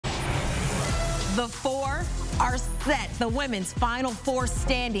The four are set. The women's Final Four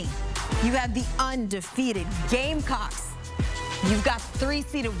standing. You have the undefeated Gamecocks. You've got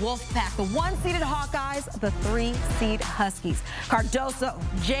 3-seeded Wolfpack, the 1-seeded Hawkeyes, the 3-seed Huskies. Cardoso,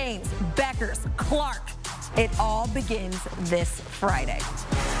 James, Beckers, Clark. It all begins this Friday.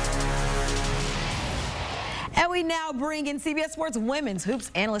 And we now bring in CBS Sports women's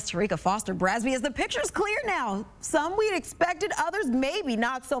hoops analyst Terrika Foster-Brasby as the picture's clear now. Some we'd expected, others maybe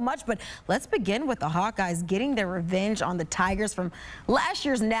not so much. But let's begin with the Hawkeyes getting their revenge on the Tigers from last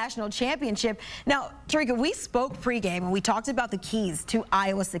year's national championship. Now, Terrika, we spoke pregame and we talked about the keys to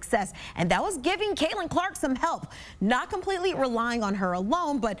Iowa's success. And that was giving Caitlin Clark some help, not completely relying on her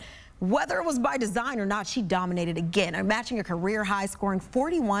alone, but whether it was by design or not, she dominated again, matching a career high, scoring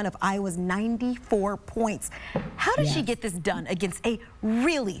 41 of Iowa's 94 points. How did she get this done against a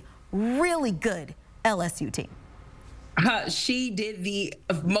really, really good LSU team? She did the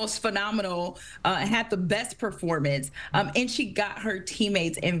most phenomenal, had the best performance, and she got her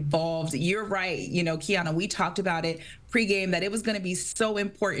teammates involved. You're right, you know, Kiana, we talked about it pregame that it was going to be so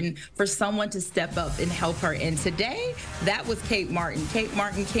important for someone to step up and help her. And today, that was Kate Martin. Kate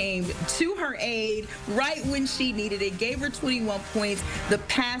Martin came to her aid right when she needed it, gave her 21 points, the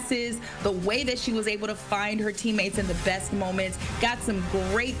passes, the way that she was able to find her teammates in the best moments, got some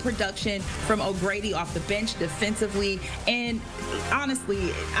great production from O'Grady off the bench defensively. And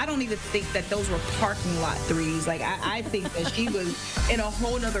honestly, I don't even think that those were parking lot threes. Like, I think that she was in a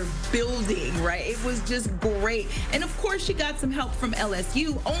whole nother building, right? It was just great. And of course, she got some help from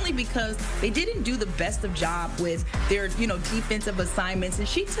LSU only because they didn't do the best of job with their, defensive assignments, and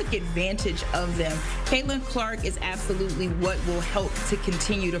she took advantage of them. Caitlin Clark is absolutely what will help to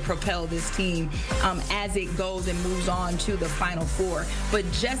continue to propel this team as it goes and moves on to the Final Four. But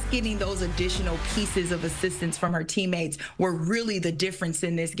just getting those additional pieces of assistance from her teammates were really the difference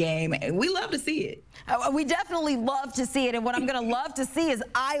in this game. And we love to see it. We definitely love to see it. And what I'm going to love to see is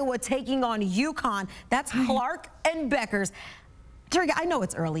Iowa taking on UConn. That's Clark and Beckers. Terrika, I know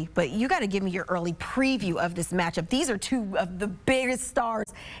it's early, but you got to give me your early preview of this matchup. These are two of the biggest stars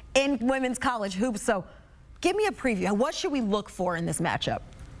in women's college hoops. So give me a preview. What should we look for in this matchup?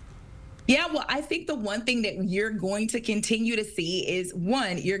 Yeah, well, I think the one thing that you're going to continue to see is,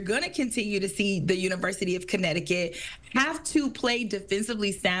 one, you're going to continue to see the University of Connecticut have to play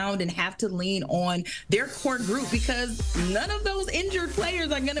defensively sound and have to lean on their core group because none of those injured players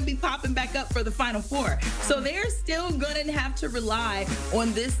are going to be popping back up for the Final Four. So they're still going to have to rely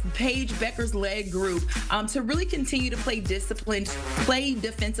on this Paige Beckers-led group to really continue to play disciplined, play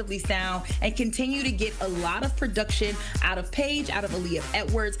defensively sound, and continue to get a lot of production out of Paige, out of Aaliyah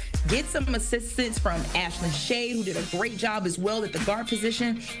Edwards, get some assistance from Ashlyn Shea, who did a great job as well at the guard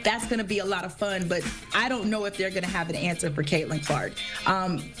position. That's going to be a lot of fun, but I don't know if they're going to have an answer for Caitlin Clark.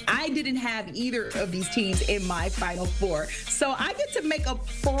 I didn't have either of these teams in my Final Four, so I get to make a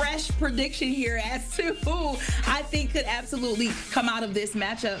fresh prediction here as to who I think could absolutely come out of this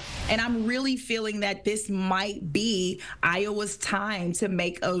matchup, and I'm really feeling that this might be Iowa's time to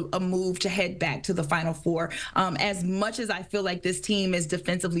make a move to head back to the Final Four. As much as I feel like this team is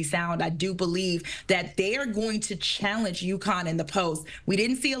defensively sound, I do believe that they are going to challenge UConn in the post. We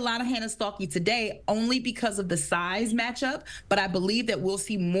didn't see a lot of Hannah Stalky today only because of the size matchup, but I believe that we'll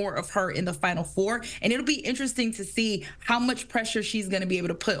see more of her in the Final Four, and it'll be interesting to see how much pressure she's going to be able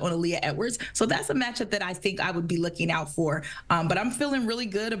to put on Aaliyah Edwards. So that's a matchup that I think I would be looking out for. But I'm feeling really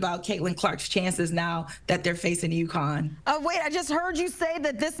good about Caitlin Clark's chances now that they're facing UConn. Wait, I just heard you say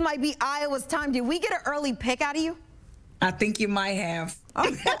that this might be Iowa's time. Did we get an early pick out of you? I think you might have. Okay,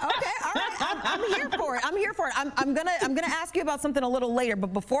 all right. I'm here for it. I'm here for it. I'm gonna ask you about something a little later,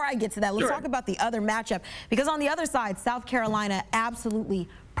 but before I get to that, let's talk about the other matchup, because on the other side, South Carolina absolutely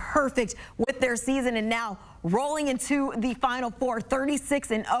perfect with their season and now rolling into the Final Four,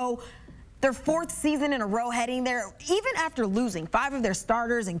 36-0. Their fourth season in a row heading there, even after losing 5 of their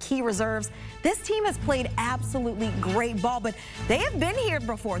starters and key reserves. This team has played absolutely great ball, but they have been here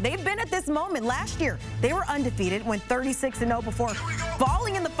before. They've been at this moment. Last year, they were undefeated, went 36-0 before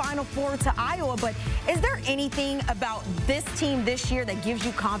falling in the Final Four to Iowa. But is there anything about this team this year that gives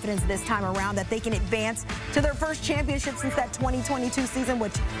you confidence this time around that they can advance to their first championship since that 2022 season,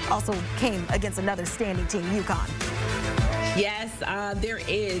 which also came against another standing team, UConn? Yes,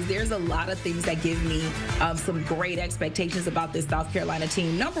 there's a lot of things that give me some great expectations about this South Carolina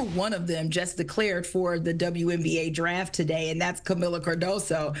team. Number one of them just declared for the WNBA draft today, and that's Camila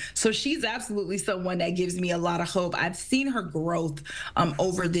Cardoso. So she's absolutely someone that gives me a lot of hope. I've seen her growth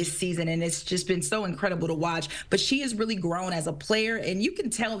over this season, and it's just been so incredible to watch. But she has really grown as a player, and you can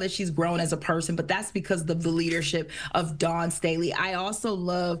tell that she's grown as a person, but that's because of the leadership of Dawn Staley. I also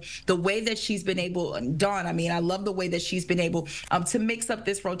love the way that she's been able, I love the way that she's been able to mix up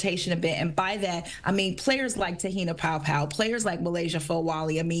this rotation a bit. And by that, I mean players like Tahina Powell, players like Malaysia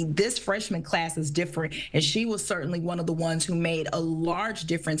Fowali. I mean, this freshman class is different, and she was certainly one of the ones who made a large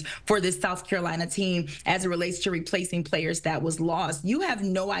difference for this South Carolina team as it relates to replacing players that was lost. You have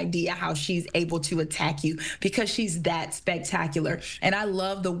no idea how she's able to attack you because she's that spectacular. And I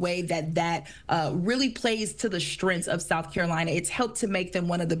love the way that really plays to the strengths of South Carolina. It's helped to make them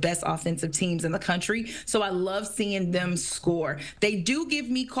one of the best offensive teams in the country. So I love seeing them score. They do give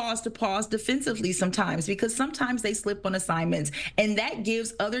me cause to pause defensively sometimes because sometimes they slip on assignments, and that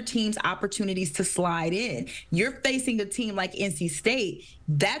gives other teams opportunities to slide in. You're facing a team like NC State.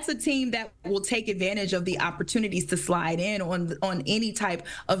 That's a team that will take advantage of the opportunities to slide in on any type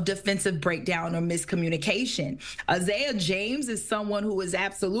of defensive breakdown or miscommunication. Isaiah James is someone who is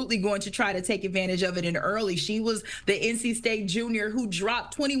absolutely going to try to take advantage of it in early. She was the NC State junior who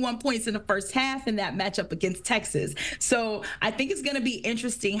dropped 21 points in the first half in that matchup against Texas. So I think it's going to be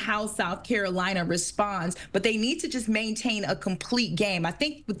interesting how South Carolina responds, but they need to just maintain a complete game. I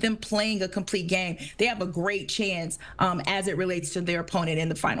think with them playing a complete game, they have a great chance as it relates to their opponent in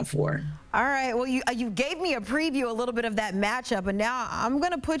the Final Four. All right. Well, you gave me a preview a little bit of that matchup, and now I'm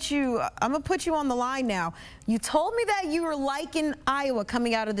gonna put you on the line now. You told me that you were liking Iowa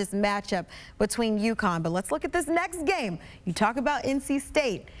coming out of this matchup between UConn, but let's look at this next game. You talk about NC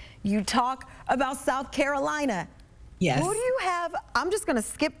State. You talk about South Carolina. Yes. Who do you have? I'm just gonna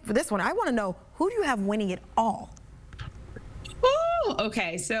skip for this one. I want to know, who do you have winning it all? Oh,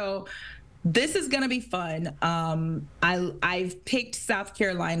 okay. So this is going to be fun. I've picked South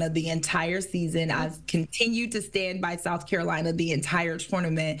Carolina the entire season. I've continued to stand by South Carolina the entire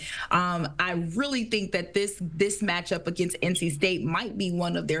tournament. I really think that this matchup against NC State might be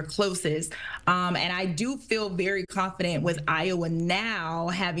one of their closest. And I do feel very confident with Iowa now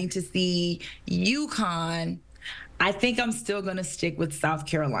having to see UConn. I think I'm still going to stick with South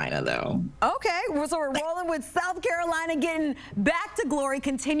Carolina, though. Okay, so we're rolling with South Carolina getting back to glory,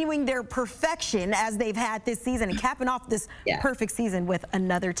 continuing their perfection as they've had this season and capping off this perfect season with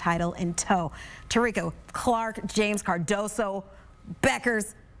another title in tow. Terrika, Clark, James Cardoso,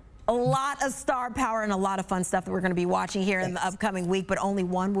 Beckers, a lot of star power and a lot of fun stuff that we're going to be watching here in the upcoming week, but only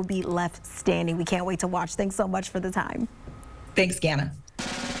one will be left standing. We can't wait to watch. Thanks so much for the time. Thanks, Ganna.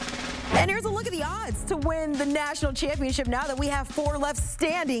 And here's a look at the odds to win the national championship now that we have 4 left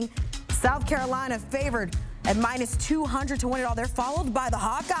standing. South Carolina favored at -200 to win it all. They're followed by the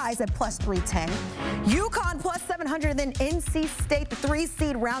Hawkeyes at +310. UConn +700, and then NC State, the 3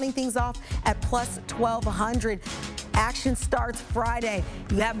 seed, rounding things off at +1200. Action starts Friday.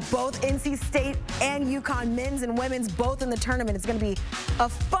 You have both NC State and UConn men's and women's both in the tournament. It's going to be a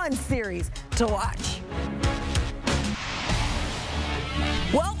fun series to watch.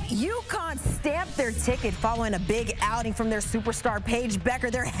 Well, UConn stamped their ticket following a big outing from their superstar Paige Becker.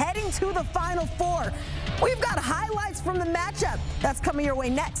 They're heading to the Final Four. We've got highlights from the matchup. That's coming your way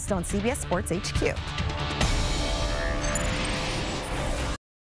next on CBS Sports HQ.